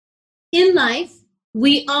In life,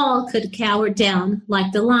 we all could cower down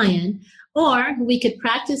like the lion, or we could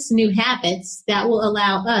practice new habits that will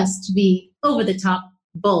allow us to be over the top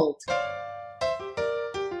bold.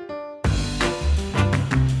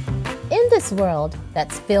 In this world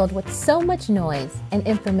that's filled with so much noise and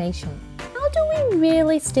information, how do we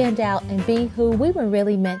really stand out and be who we were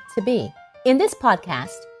really meant to be? In this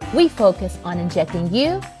podcast, we focus on injecting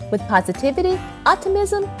you with positivity,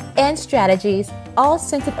 optimism, and strategies, all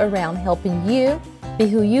centered around helping you be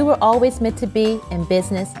who you were always meant to be in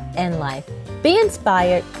business and life. Be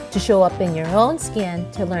inspired to show up in your own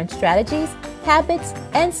skin to learn strategies, habits,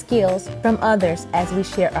 and skills from others as we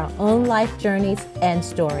share our own life journeys and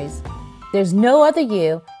stories. There's no other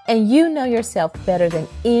you, and you know yourself better than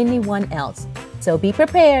anyone else. So be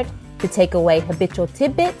prepared to take away habitual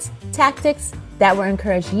tidbits, tactics that will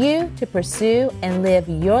encourage you to pursue and live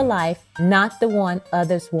your life, not the one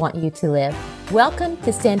others want you to live. Welcome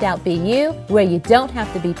to Stand Out Be You, where you don't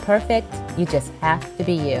have to be perfect, you just have to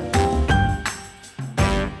be you.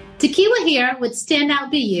 Tequila here with Stand Out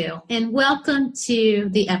Be You, and welcome to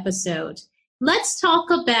the episode. Let's talk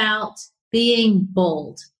about being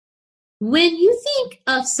bold. When you think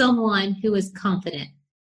of someone who is confident,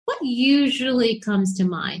 what usually comes to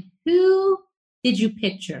mind? Who did you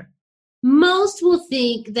picture? Most will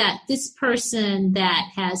think that this person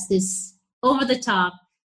that has this over-the-top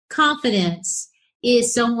confidence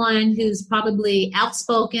is someone who's probably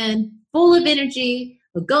outspoken, full of energy,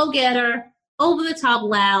 a go-getter, over-the-top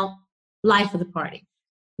loud, life of the party.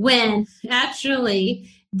 When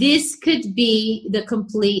actually, this could be the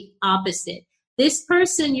complete opposite. This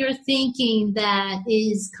person you're thinking that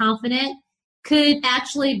is confident could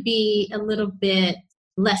actually be a little bit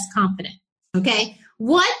less confident, okay?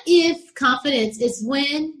 What if confidence is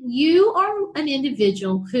when you are an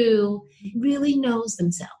individual who really knows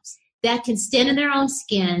themselves, that can stand in their own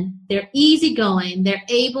skin, they're easygoing, they're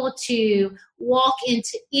able to walk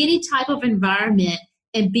into any type of environment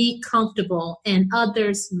and be comfortable, and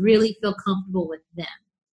others really feel comfortable with them.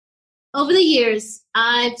 Over the years,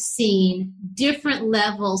 I've seen different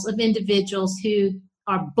levels of individuals who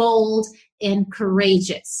are bold and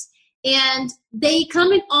courageous. And they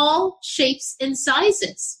come in all shapes and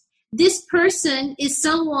sizes. This person is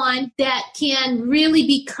someone that can really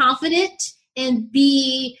be confident and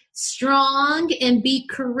be strong and be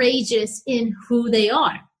courageous in who they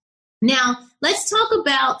are. Now, let's talk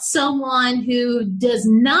about someone who does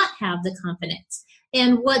not have the confidence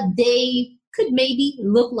and what they could maybe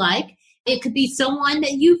look like. It could be someone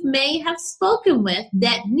that you may have spoken with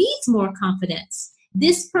that needs more confidence.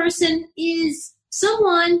 This person is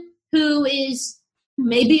someone who is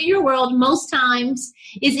maybe in your world most times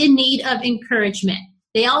is in need of encouragement.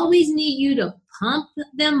 They always need you to pump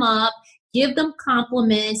them up, give them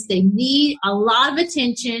compliments. They need a lot of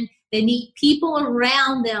attention. They need people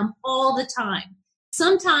around them all the time.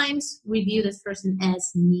 Sometimes we view this person as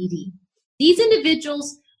needy. These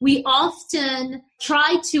individuals, we often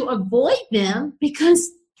try to avoid them because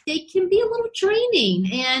they can be a little draining.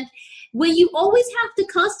 And when you always have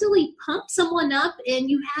to constantly pump someone up and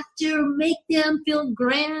you have to make them feel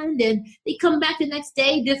grand and they come back the next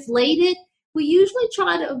day deflated, we usually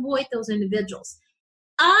try to avoid those individuals.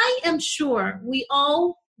 I am sure we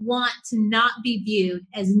all want to not be viewed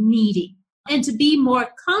as needy and to be more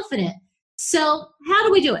confident. So how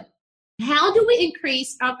do we do it? How do we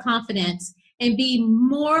increase our confidence and be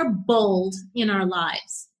more bold in our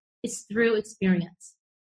lives? It's through experience.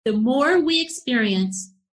 The more we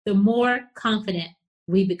experience, the more confident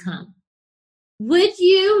we become. Would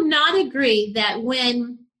you not agree that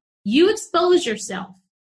when you expose yourself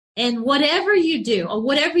and whatever you do or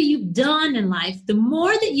whatever you've done in life, the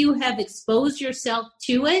more that you have exposed yourself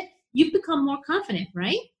to it, you've become more confident,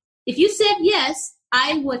 right? If you said yes,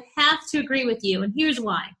 I would have to agree with you, and here's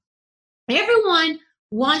why. Everyone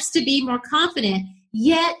wants to be more confident,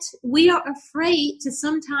 yet we are afraid to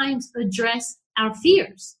sometimes address our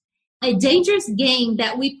fears. A dangerous game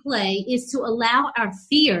that we play is to allow our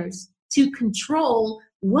fears to control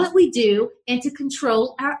what we do and to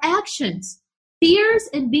control our actions. Fears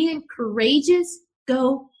and being courageous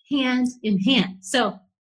go hand in hand. So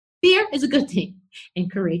fear is a good thing,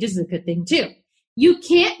 and courageous is a good thing too. You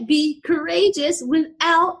can't be courageous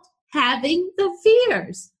without having the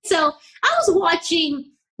fears. So I was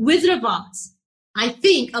watching Wizard of Oz. I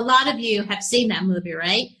think a lot of you have seen that movie,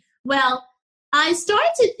 right? Well, I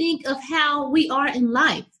started to think of how we are in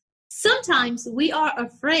life. Sometimes we are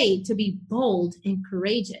afraid to be bold and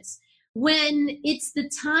courageous. When it's the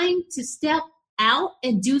time to step out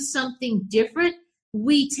and do something different,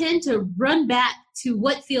 we tend to run back to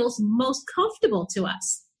what feels most comfortable to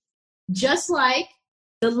us. Just like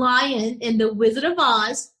the lion in the Wizard of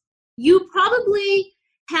Oz, you probably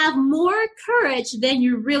have more courage than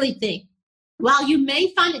you really think. While you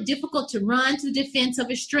may find it difficult to run to the defense of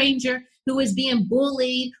a stranger who is being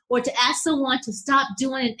bullied, or to ask someone to stop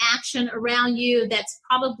doing an action around you that's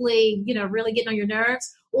probably, really getting on your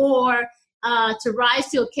nerves, or to rise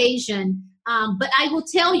to occasion. But I will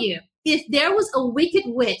tell you, if there was a wicked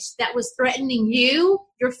witch that was threatening you,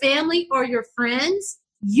 your family, or your friends,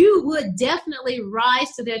 you would definitely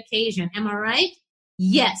rise to the occasion. Am I right?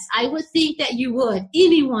 Yes, I would think that you would.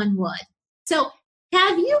 Anyone would. So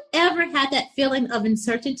have you ever had that feeling of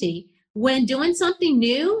uncertainty when doing something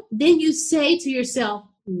new? Then you say to yourself,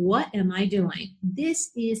 what am I doing? This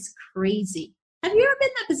is crazy. Have you ever been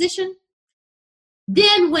in that position?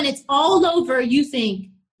 Then when it's all over, you think,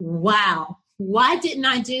 wow, why didn't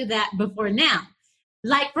I do that before now?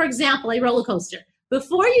 Like, for example, a roller coaster.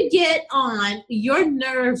 Before you get on, your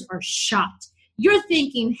nerves are shot. You're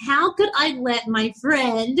thinking, how could I let my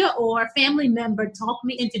friend or family member talk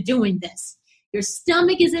me into doing this? Your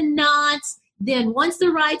stomach is in knots. Then once the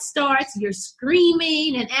ride starts, you're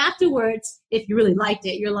screaming. And afterwards, if you really liked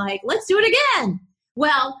it, you're like, let's do it again.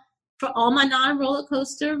 Well, for all my non-roller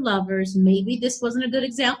coaster lovers, maybe this wasn't a good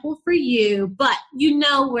example for you, but you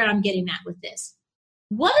know where I'm getting at with this.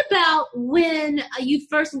 What about when you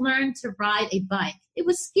first learned to ride a bike? It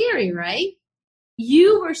was scary, right?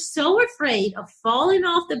 You were so afraid of falling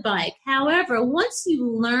off the bike. However, once you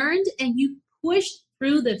learned and you pushed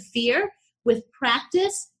through the fear with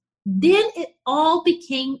practice, then it all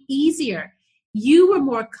became easier. You were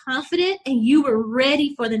more confident and you were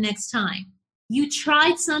ready for the next time. You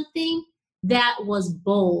tried something that was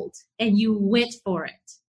bold and you went for it.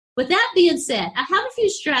 With that being said, I have a few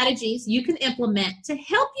strategies you can implement to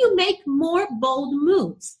help you make more bold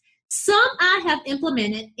moves. Some I have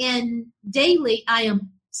implemented, and daily I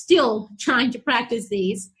am still trying to practice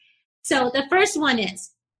these. So the first one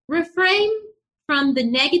is refrain from the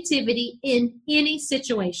negativity in any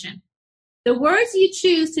situation. The words you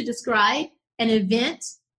choose to describe an event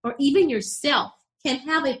or even yourself can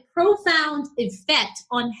have a profound effect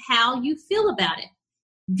on how you feel about it.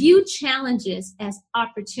 View challenges as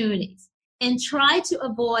opportunities and try to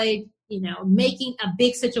avoid, making a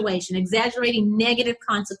big situation, exaggerating negative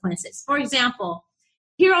consequences. For example,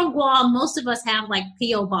 here on Guam, most of us have like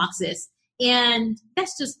P.O. boxes, and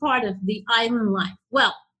that's just part of the island life.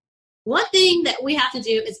 Well, one thing that we have to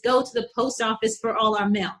do is go to the post office for all our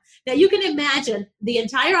mail. Now, you can imagine the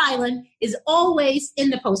entire island is always in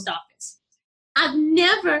the post office. I've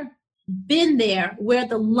never been there where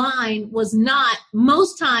the line was not,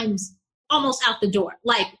 most times, almost out the door,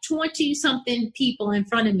 like 20-something people in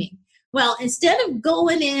front of me. Well, instead of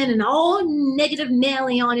going in and all negative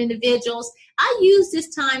nailing on individuals, I use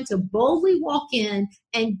this time to boldly walk in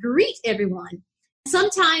and greet everyone.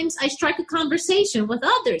 Sometimes I strike a conversation with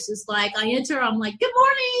others. It's like I enter, I'm like, good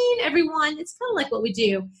morning, everyone. It's kind of like what we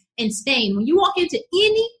do in Spain. When you walk into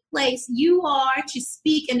any place, you are to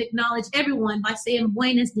speak and acknowledge everyone by saying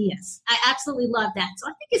buenos dias. I absolutely love that. So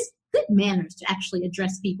I think it's good manners to actually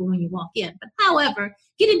address people when you walk in. But however,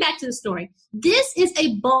 getting back to the story, this is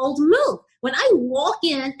a bold move. When I walk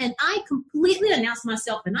in and I completely announce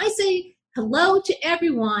myself and I say hello to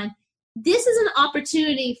everyone, this is an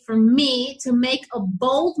opportunity for me to make a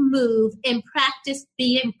bold move and practice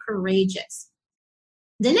being courageous.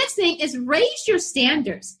 The next thing is raise your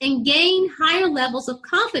standards and gain higher levels of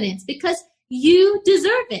confidence because you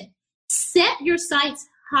deserve it. Set your sights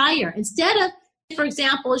higher. Instead of, for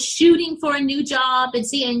example, shooting for a new job and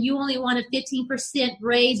seeing you only want a 15%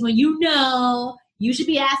 raise when you know you should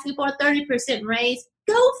be asking for a 30% raise,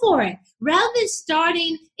 go for it. Rather than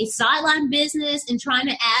starting a sideline business and trying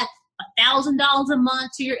to add $1,000 a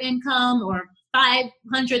month to your income or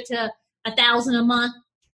 $500 to $1,000 a month,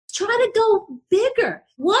 try to go bigger.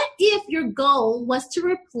 What if your goal was to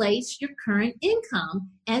replace your current income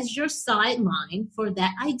as your sideline for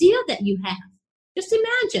that idea that you have? Just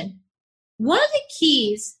imagine. One of the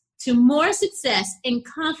keys to more success and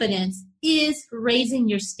confidence is raising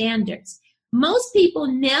your standards. Most people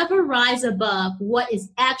never rise above what is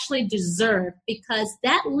actually deserved because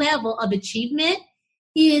that level of achievement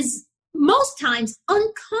is most times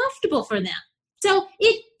uncomfortable for them. So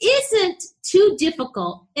it isn't too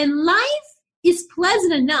difficult, and life is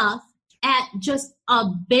pleasant enough at just a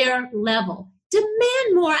bare level.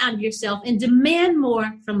 Demand more out of yourself and demand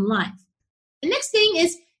more from life. The next thing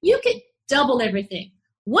is you could double everything.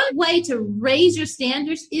 One way to raise your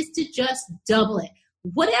standards is to just double it.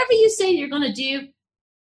 Whatever you say you're going to do,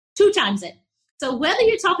 2 times it. So whether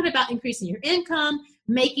you're talking about increasing your income,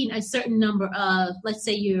 making a certain number of, let's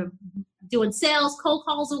say you're doing sales, cold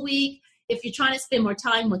calls a week, if you're trying to spend more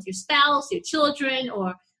time with your spouse, your children,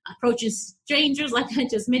 or approaching strangers like I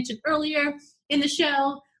just mentioned earlier in the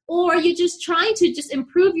show, or you're just trying to just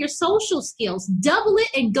improve your social skills, double it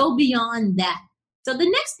and go beyond that. So the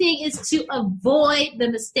next thing is to avoid the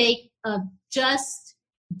mistake of just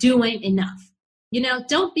doing enough.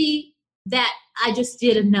 Don't be that I just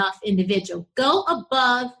did enough individual. Go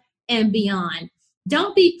above and beyond.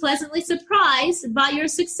 Don't be pleasantly surprised by your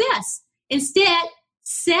success. Instead,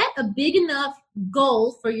 set a big enough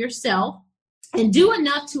goal for yourself and do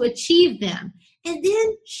enough to achieve them. And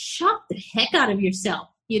then shock the heck out of yourself,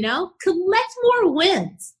 collect more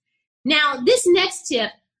wins. Now, this next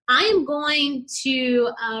tip, I am going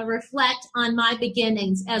to reflect on my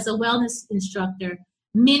beginnings as a wellness instructor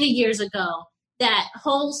many years ago that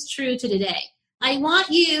holds true to today. I want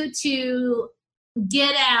you to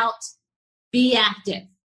get out, be active.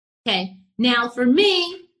 Okay. Now, for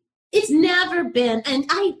me, it's never been, and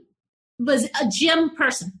I was a gym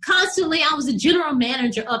person. Constantly, I was a general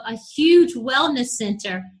manager of a huge wellness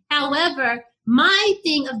center. However, my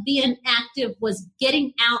thing of being active was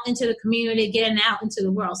getting out into the community, getting out into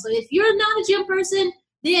the world. So if you're not a gym person,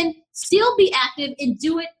 then still be active and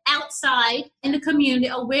do it outside in the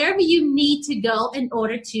community or wherever you need to go in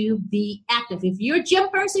order to be active. If you're a gym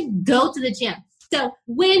person, go to the gym. So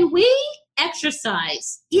when we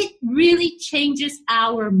exercise, it really changes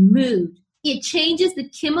our mood. It changes the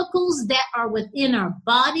chemicals that are within our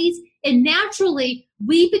bodies, and naturally,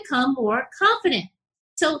 we become more confident.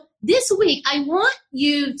 So this week, I want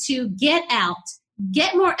you to get out,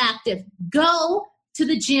 get more active, go to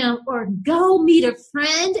the gym or go meet a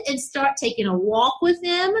friend and start taking a walk with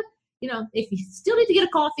them. If you still need to get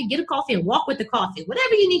a coffee and walk with the coffee.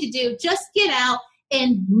 Whatever you need to do, just get out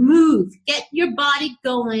and move. Get your body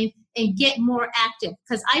going and get more active.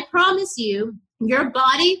 Because I promise you, your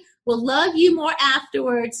body will love you more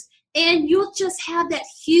afterwards, and you'll just have that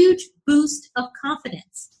huge boost of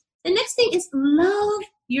confidence. The next thing is love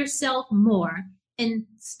yourself more and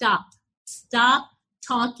stop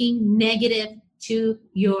talking negative to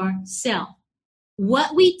yourself.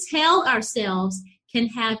 What we tell ourselves can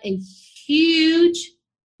have a huge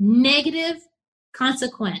negative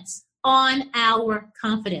consequence on our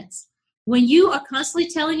confidence. When you are constantly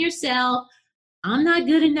telling yourself, I'm not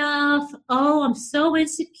good enough. Oh, I'm so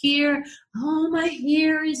insecure. Oh, my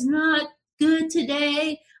hair is not good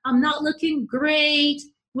today. I'm not looking great.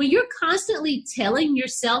 When you're constantly telling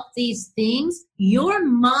yourself these things, your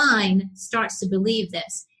mind starts to believe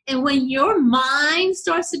this. And when your mind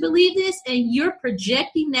starts to believe this and you're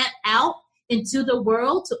projecting that out into the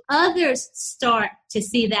world, so others start to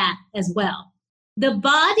see that as well. The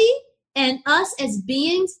body and us as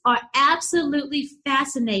beings are absolutely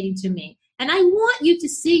fascinating to me. And I want you to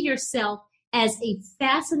see yourself as a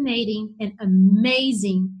fascinating and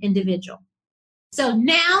amazing individual. So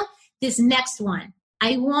now, this next one,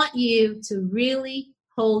 I want you to really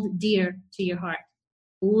hold dear to your heart.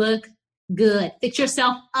 Look good. Fix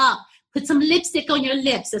yourself up. Put some lipstick on your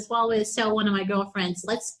lips. That's what I always tell one of my girlfriends.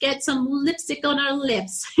 Let's get some lipstick on our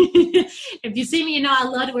lips. If you see me, you know I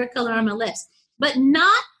love to wear color on my lips. But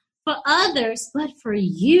not for others, but for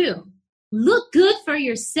you. Look good for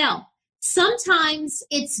yourself. Sometimes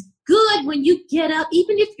it's good when you get up,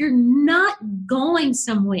 even if you're not going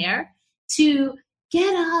somewhere, to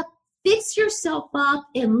get up, fix yourself up,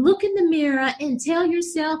 and look in the mirror and tell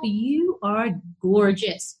yourself you are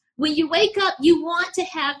gorgeous. When you wake up, you want to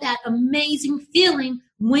have that amazing feeling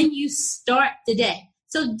when you start the day.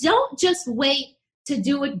 So don't just wait to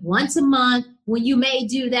do it once a month when you may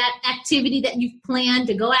do that activity that you've planned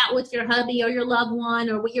to go out with your hubby or your loved one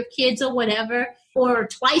or with your kids or whatever, or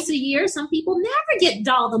twice a year. Some people never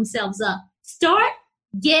doll themselves up. Start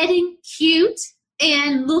getting cute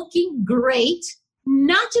and looking great,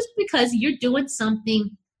 not just because you're doing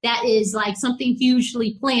something that is like something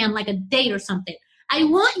hugely planned, like a date or something. I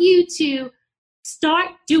want you to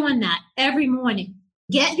start doing that every morning.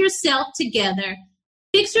 Get yourself together.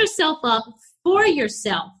 Fix yourself up for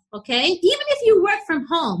yourself, okay? Even if you work from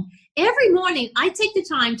home, every morning I take the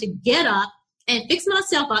time to get up and fix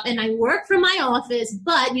myself up, and I work from my office,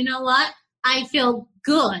 but you know what? I feel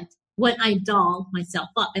good when I doll myself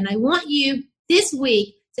up. And I want you this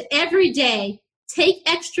week to every day take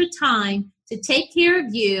extra time to take care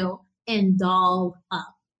of you and doll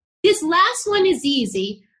up. This last one is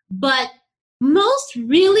easy, but most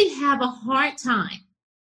really have a hard time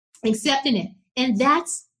accepting it, and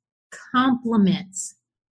that's compliments.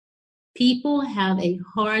 People have a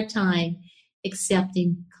hard time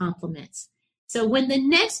accepting compliments. So when the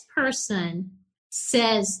next person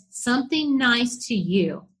says something nice to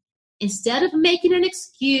you, instead of making an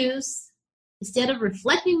excuse, Instead of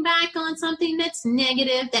reflecting back on something that's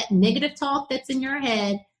negative, that negative talk that's in your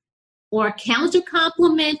head, or counter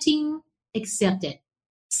complimenting, accept it.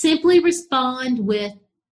 Simply respond with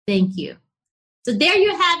thank you. So there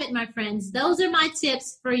you have it, my friends. Those are my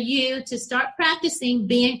tips for you to start practicing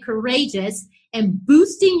being courageous and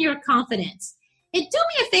boosting your confidence. And do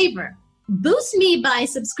me a favor, boost me by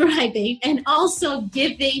subscribing and also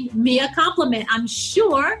giving me a compliment. I'm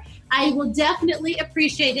sure I will definitely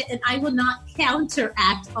appreciate it and I will not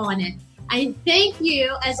counteract on it. I thank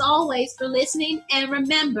you, as always, for listening. And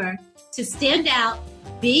remember to stand out,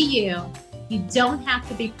 be you. You don't have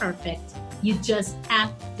to be perfect. You just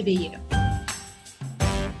have to be you.